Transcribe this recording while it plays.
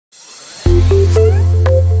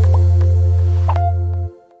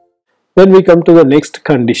Then we come to the next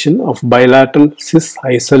condition of bilateral cis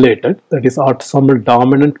isolated, that is autosomal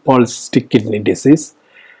dominant polycystic kidney disease.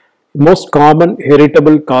 Most common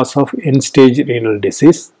heritable cause of end-stage renal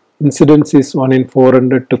disease. Incidence is 1 in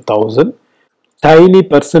 400 to 1000. Tiny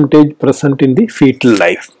percentage present in the fetal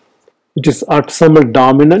life. It is autosomal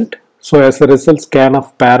dominant, so as a result scan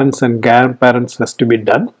of parents and grandparents has to be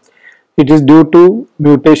done. It is due to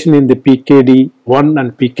mutation in the PKD1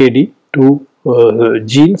 and PKD2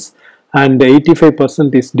 genes, and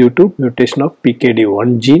 85% is due to mutation of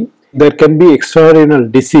PKD1 gene. There can be extrarenal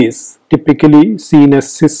disease, typically seen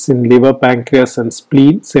as cysts in liver, pancreas and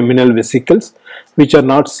spleen, seminal vesicles, which are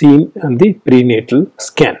not seen in the prenatal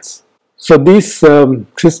scans. So these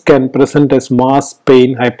cysts can present as mass,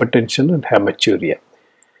 pain, hypertension and hematuria.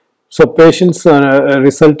 So patients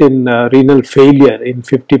result in renal failure in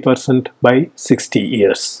 50% by 60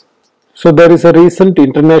 years. So there is a recent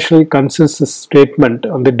international consensus statement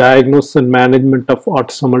on the diagnosis and management of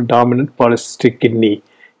autosomal dominant polycystic kidney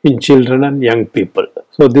in children and young people.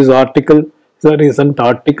 So this article is a recent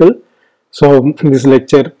article. So this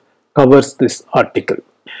lecture covers this article.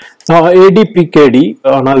 Now ADPKD,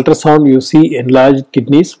 on ultrasound you see enlarged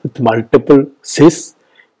kidneys with multiple cysts.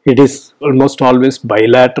 It is almost always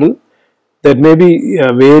bilateral. There may be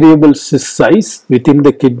a variable cyst size within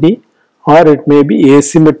the kidney, or it may be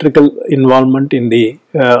asymmetrical involvement in the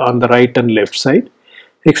on the right and left side.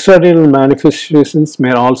 Extrarenal manifestations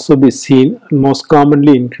may also be seen and most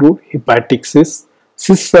commonly include hepatic cysts.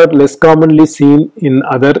 Cysts are less commonly seen in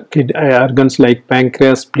other organs like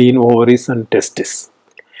pancreas, spleen, ovaries and testes.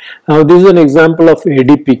 Now this is an example of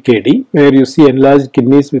ADPKD where you see enlarged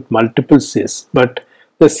kidneys with multiple cysts, but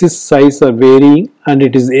the cyst size are varying and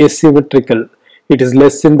it is asymmetrical. It is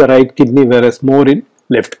less in the right kidney whereas more in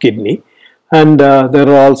left kidney, and there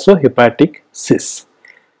are also hepatic cysts.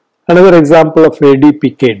 Another example of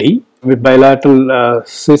ADPKD with bilateral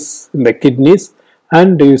cysts in the kidneys,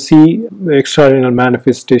 and you see the extrarenal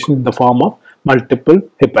manifestation in the form of multiple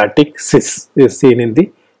hepatic cysts is seen in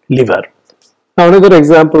the liver. Now another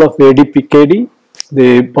example of ADPKD,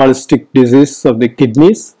 the polycystic disease of the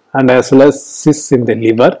kidneys and as well as cysts in the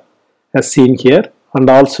liver as seen here, and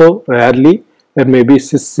also rarely there may be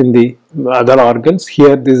cysts in the other organs.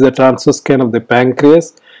 Here this is a transverse scan of the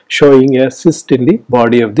pancreas showing a cyst in the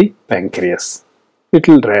body of the pancreas.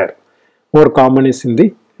 Little rare. More common is in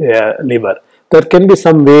the liver. There can be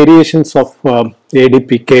some variations of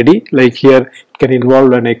ADPKD, like here it can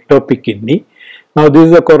involve an ectopic kidney. Now this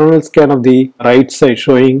is a coronal scan of the right side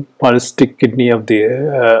showing polycystic kidney of the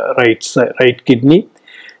right kidney.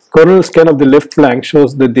 Coronal scan of the left flank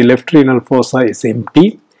shows that the left renal fossa is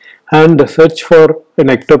empty, and the search for an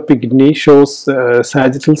ectopic kidney shows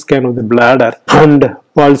sagittal scan of the bladder and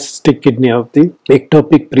polycystic kidney of the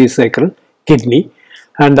ectopic presacral kidney,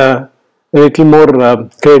 and a little more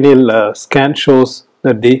cranial scan shows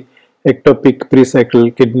that the ectopic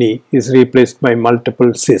presacral kidney is replaced by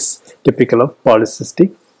multiple cysts typical of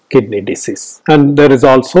polycystic kidney disease, and there is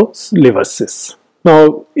also liver cysts.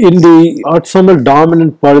 Now, in the autosomal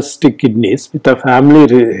dominant polycystic kidneys with a family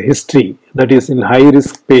history, that is in high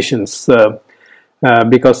risk patients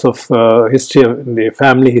because of history of the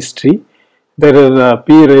family history, there are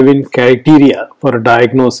P-Revin criteria for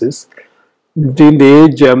diagnosis. Between the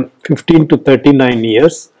age 15 to 39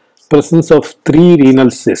 years, presence of 3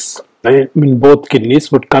 renal cysts in both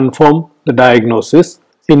kidneys would confirm the diagnosis.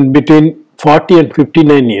 In between 40 and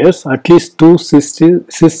 59 years, at least 2 cysts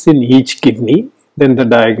in each kidney, then the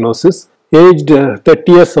diagnosis. Aged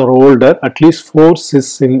 30 years or older, at least 4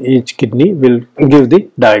 cysts in each kidney will give the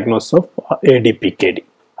diagnosis of ADPKD.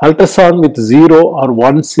 Ultrasound with 0 or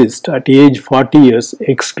 1 cyst at age 40 years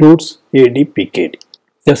excludes ADPKD.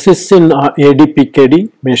 The cysts in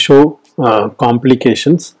ADPKD may show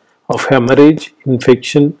complications of hemorrhage,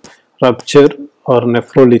 infection, rupture or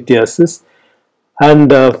nephrolithiasis,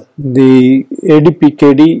 and the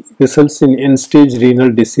ADPKD results in end-stage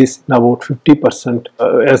renal disease in about 50%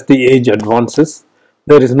 as the age advances.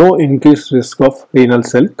 There is no increased risk of renal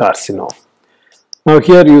cell carcinoma. Now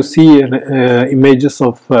here you see images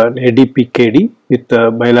of ADPKD with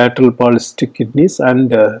bilateral polycystic kidneys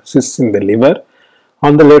and cysts in the liver.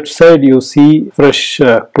 On the left side you see fresh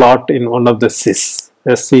clot in one of the cysts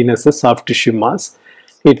as seen as a soft tissue mass.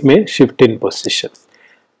 It may shift in position.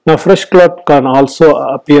 Now fresh clot can also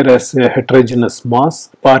appear as a heterogeneous mass,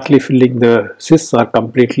 partly filling the cysts or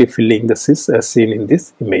completely filling the cysts as seen in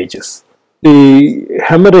these images. The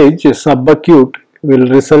hemorrhage subacute will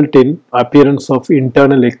result in appearance of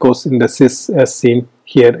internal echoes in the cysts as seen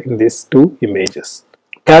here in these 2 images.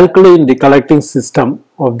 Calculi in the collecting system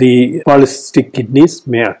of the polycystic kidneys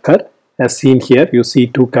may occur As seen here, you see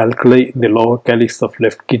two calculi in the lower calyx of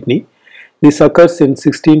left kidney. This occurs in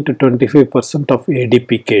 16 to 25% of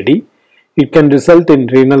ADPKD. It can result in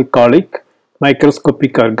renal colic,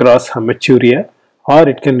 microscopic or gross hematuria, or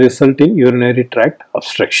it can result in urinary tract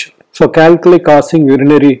obstruction. So calculi causing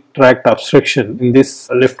urinary tract obstruction in this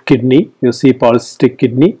left kidney, you see polycystic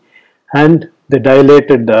kidney and the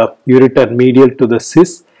dilated ureter medial to the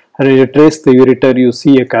cyst, and when you trace the ureter you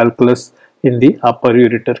see a calculus in the upper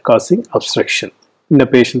ureter causing obstruction in a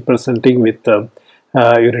patient presenting with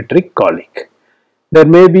ureteric colic. There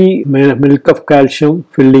may be milk of calcium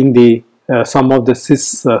filling the some of the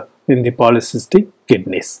cysts in the polycystic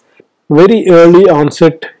kidneys. Very early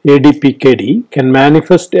onset ADPKD can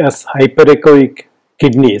manifest as hyperechoic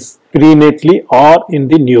kidneys prenatally or in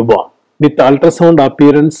the newborn, with ultrasound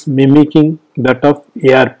appearance mimicking that of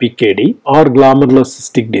ARPKD or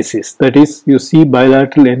glomerulocystic disease. That is, you see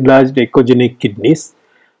bilateral enlarged echogenic kidneys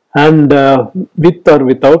and with or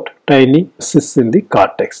without tiny cysts in the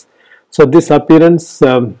cortex. So this appearance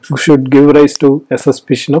should give rise to a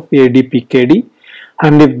suspicion of ADPKD,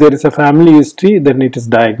 and if there is a family history then it is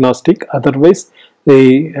diagnostic. Otherwise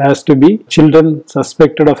there has to be children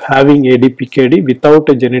suspected of having ADPKD without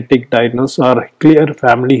a genetic diagnosis or clear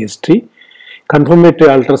family history. Confirmatory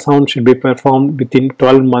ultrasound should be performed within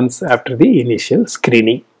 12 months after the initial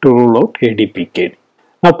screening to rule out ADPKD.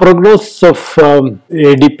 Now, prognosis of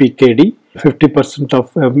ADPKD, 50%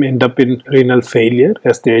 of end up in renal failure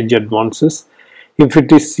as the age advances. If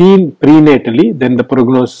it is seen prenatally, then the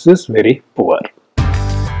prognosis is very poor.